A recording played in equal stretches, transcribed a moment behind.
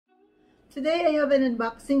Today I have an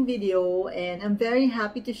unboxing video and I'm very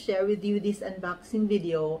happy to share with you this unboxing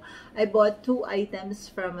video. I bought two items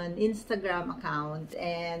from an Instagram account,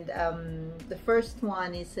 and the first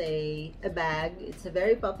one is a bag. It's a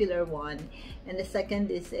very popular one, and the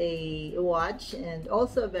second is a watch, and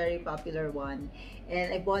also a very popular one.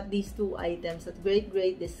 And I bought these two items at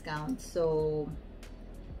great discount. So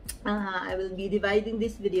I will be dividing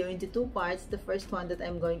this video into two parts. The first one that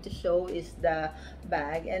I'm going to show is the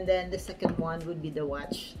bag, and then the second one would be the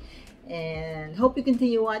watch. And hope you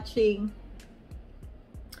continue watching.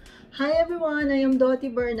 Hi everyone, I am Dottie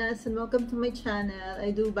Bernas and welcome to my channel.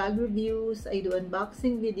 I do bag reviews, I do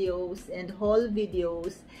unboxing videos and haul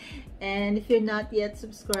videos. And if you're not yet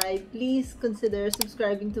subscribed, please consider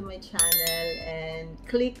subscribing to my channel and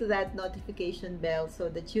click that notification bell so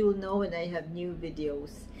that you'll know when I have new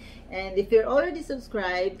videos. And if you're already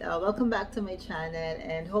subscribed, welcome back to my channel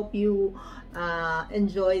and hope you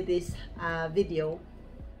enjoy this video.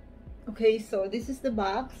 Okay, so this is the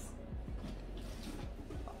box.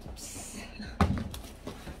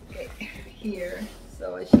 Okay, here.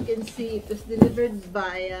 So as you can see, it was delivered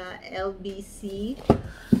via LBC.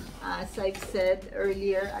 As I've said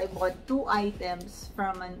earlier, I bought two items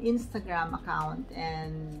from an Instagram account,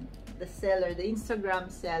 and the Instagram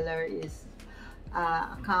seller is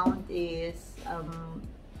account is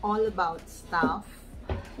all about stuff.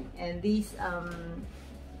 And this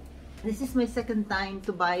is my second time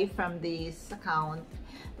to buy from this account.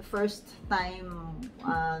 The first time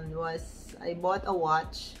was I bought a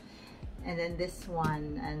watch, and then this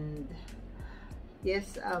one, and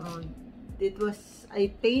yes, I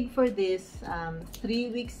paid for this 3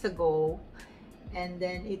 weeks ago, and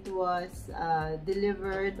then it was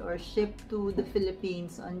delivered or shipped to the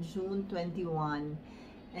Philippines on June 21,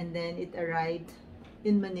 and then it arrived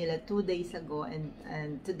in Manila 2 days ago, and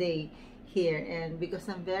today here. And because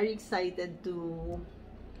I'm very excited to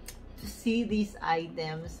see these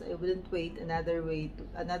items, I wouldn't wait another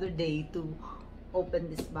day to open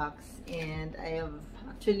this box, and I have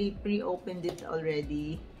actually pre-opened it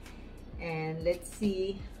already. And let's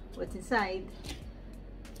see what's inside.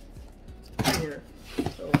 Here,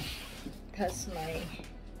 so it has my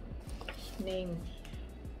name,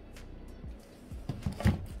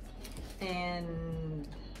 and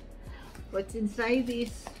what's inside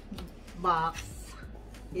this box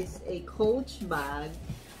is a Coach bag,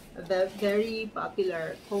 a very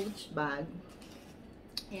popular Coach bag,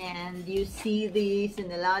 and you see this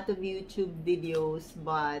in a lot of YouTube videos,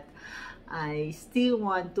 but I still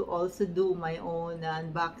want to also do my own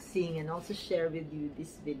unboxing and also share with you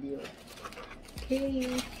this video.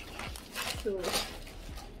 Okay, so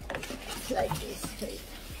it's like this, right?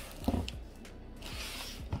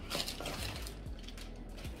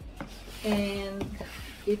 And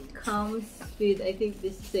it comes with, I think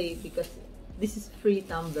this is because this is free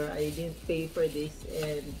tumbler. I didn't pay for this,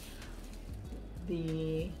 and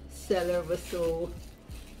the seller was so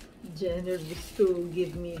generous to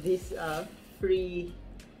give me this freebie.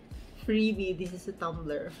 This is a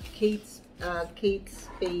tumbler, Kate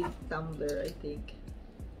Spade tumbler, I think,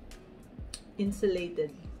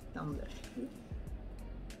 insulated tumbler.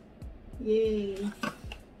 Yay!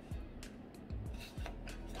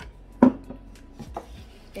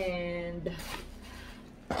 And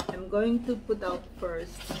I'm going to put out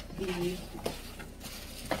first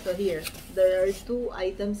so here there are two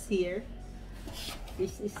items here.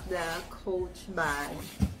 This is the Coach bag,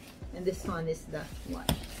 and this one is the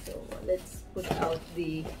watch. So let's put out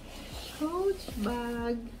the Coach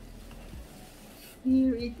bag.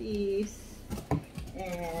 Here it is,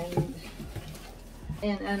 and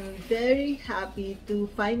I'm very happy to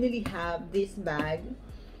finally have this bag.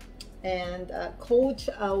 And Coach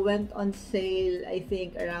went on sale, I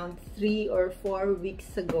think around 3 or 4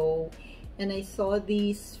 weeks ago, and I saw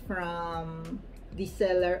these from the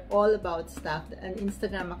seller All About Stuff, an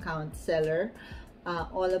Instagram account seller,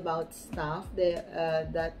 All About Stuff.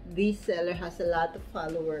 That this seller has a lot of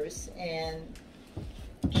followers, and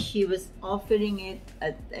she was offering it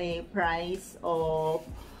at a price of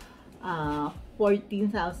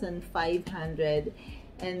 14,500,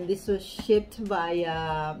 and this was shipped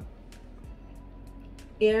via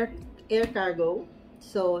air cargo,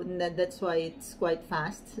 so that's why it's quite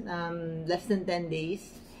fast, less than 10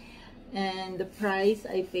 days. And the price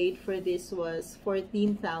I paid for this was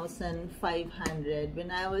 14,500.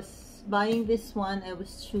 When I was buying this one, I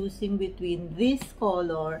was choosing between this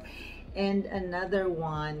color and another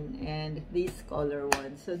one, and this color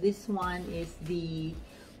one. So this one is the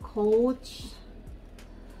Coach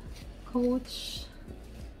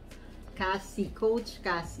Cassie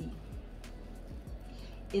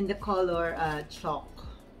in the color chalk.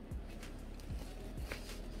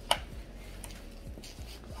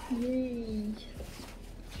 Yay!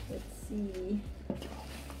 Let's see.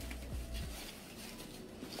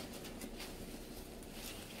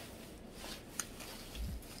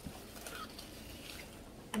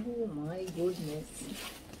 Oh my goodness.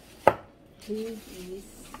 This is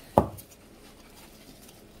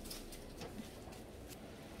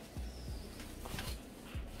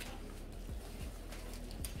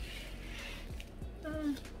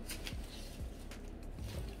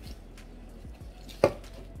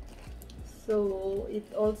so it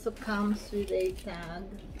also comes with a tag.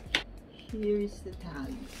 Here is the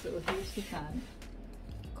tag. So here's the tag.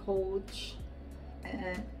 Coach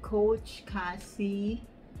and Coach Cassie,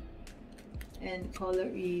 and color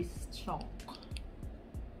is chalk.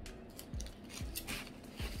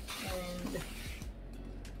 And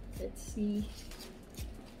let's see.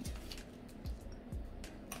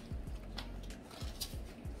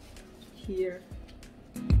 Here.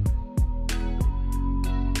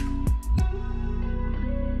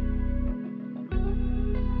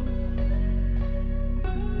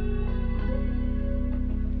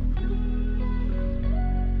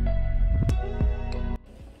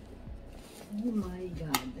 Oh my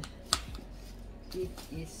god, it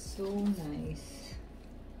is so nice.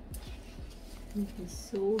 It is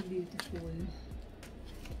so beautiful,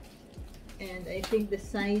 and I think the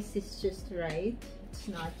size is just right. It's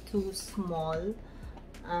not too small.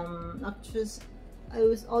 I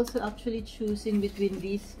was also actually choosing between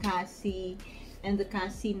this Cassie and the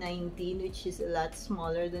Cassie 19, which is a lot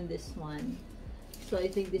smaller than this one. So I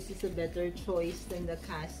think this is a better choice than the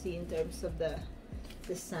Cassie in terms of the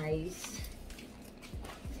size.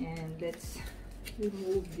 And let's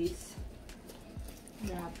remove these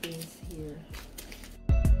wrappings here.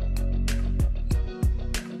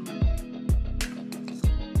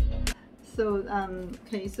 So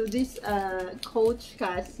okay, so this Coach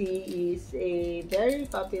Cassie is a very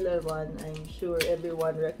popular one. I'm sure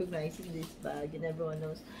everyone recognizes this bag and everyone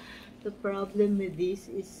knows. The problem with this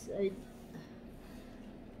is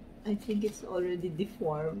I think it's already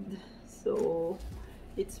deformed, so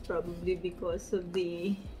it's probably because of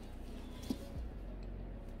the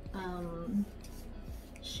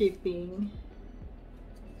shipping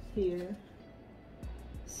here.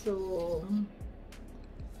 So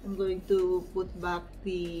I'm going to put back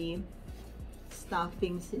the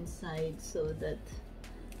stuffings inside so that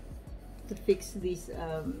to fix this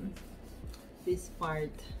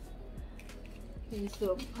part. Okay,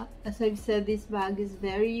 so as I've said, this bag is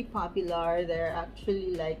very popular. They're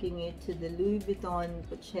actually liking it to the Louis Vuitton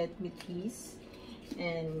Pochette Métis,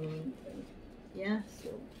 and yeah, so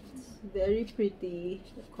it's very pretty.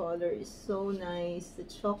 The color is so nice. The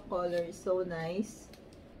chalk color is so nice.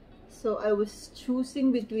 So I was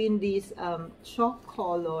choosing between this chalk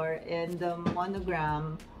color and the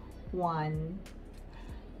monogram one,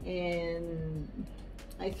 and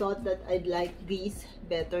I thought that I'd like these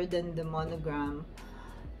better than the monogram,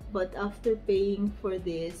 but after paying for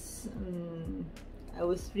this, I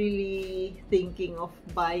was really thinking of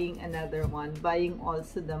buying another one, buying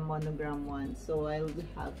also the monogram one, so I'll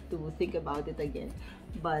have to think about it again.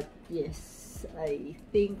 But yes, I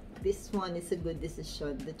think this one is a good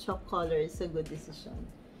decision. The chalk color is a good decision.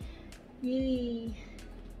 Yay!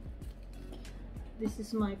 This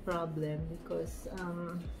is my problem because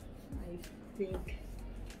I think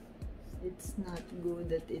it's not good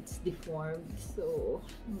that it's deformed, so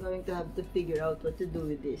I'm going to have to figure out what to do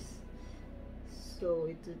with this so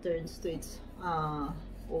it returns to its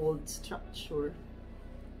old structure.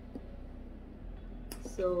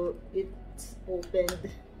 So it's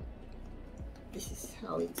opened. This is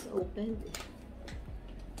how it's opened.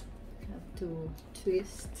 Have to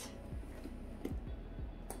twist,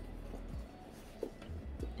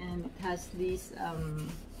 and it has these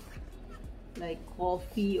like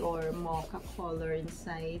coffee or mocha color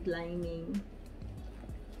inside lining,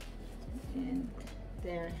 and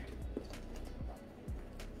there.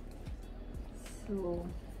 So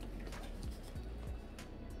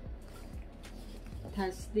it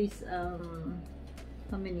has this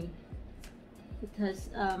how many? It has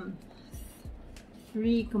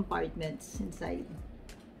 3 compartments inside.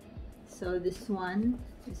 So this one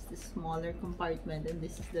is the smaller compartment, and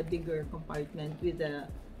this is the bigger compartment with a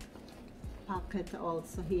pocket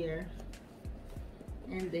also here,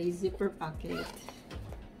 and a zipper pocket,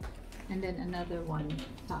 and then another one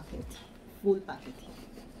pocket, full pocket here,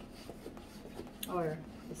 or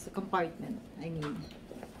it's a compartment, I mean.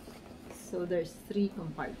 So there's 3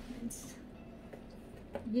 compartments.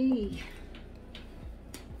 Yay!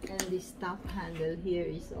 And this top handle here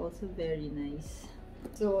is also very nice.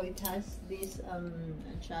 So it has this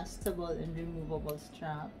adjustable and removable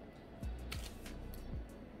strap.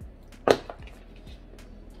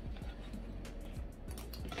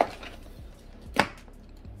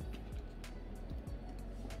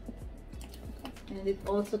 and it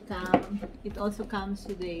also comes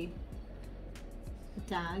with a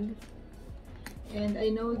tag. And I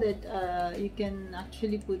know that you can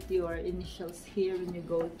actually put your initials here when you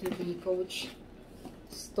go to the Coach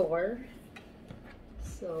store.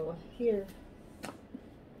 So here,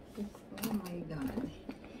 oh my god,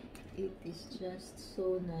 it is just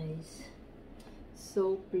so nice,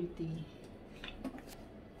 so pretty.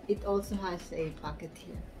 It also has a pocket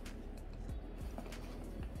here.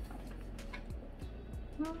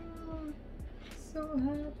 Oh, so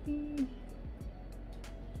happy.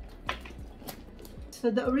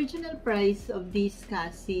 So the original price of these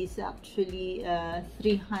Cassie is actually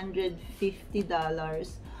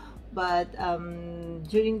 $350, but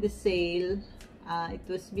during the sale it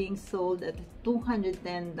was being sold at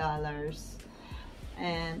 $210,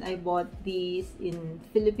 and I bought these in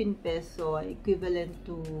Philippine peso, equivalent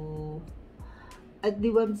to, at the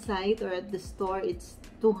website or at the store it's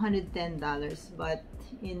 $210, but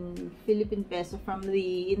in Philippine peso from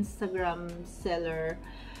the Instagram seller,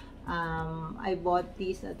 I bought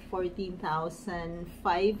these at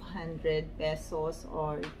 14,500 pesos,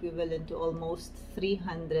 or equivalent to almost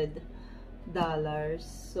 $300.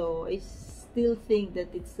 So I still think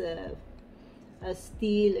that it's a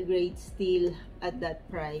steal, a great steal at that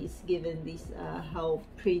price, given this how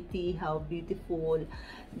pretty, how beautiful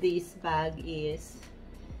this bag is.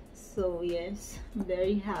 So yes, I'm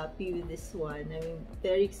very happy with this one. I'm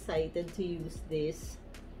very excited to use this.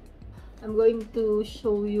 I'm going to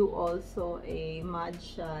show you also a mud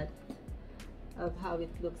shot of how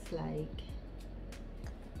it looks like.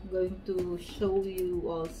 I'm going to show you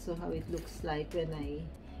also how it looks like when I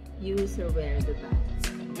use or wear the bag.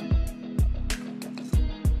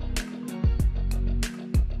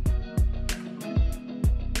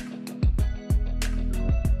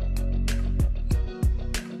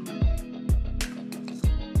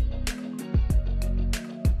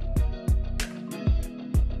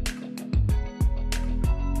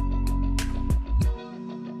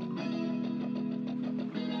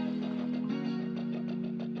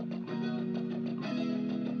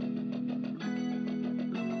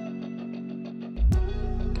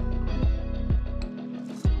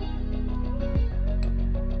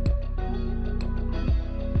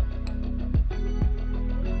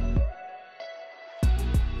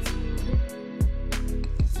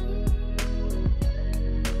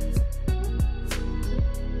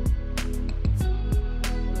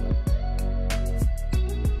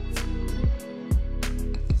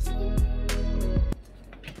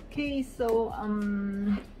 Okay, so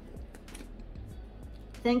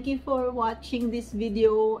thank you for watching this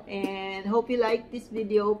video, and hope you like this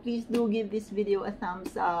video. Please do give this video a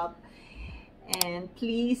thumbs up, and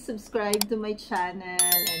please subscribe to my channel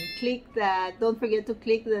and click that. Don't forget to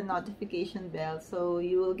click the notification bell so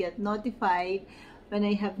you will get notified when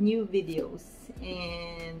I have new videos.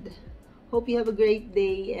 And hope you have a great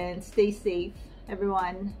day and stay safe,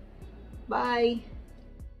 everyone. Bye.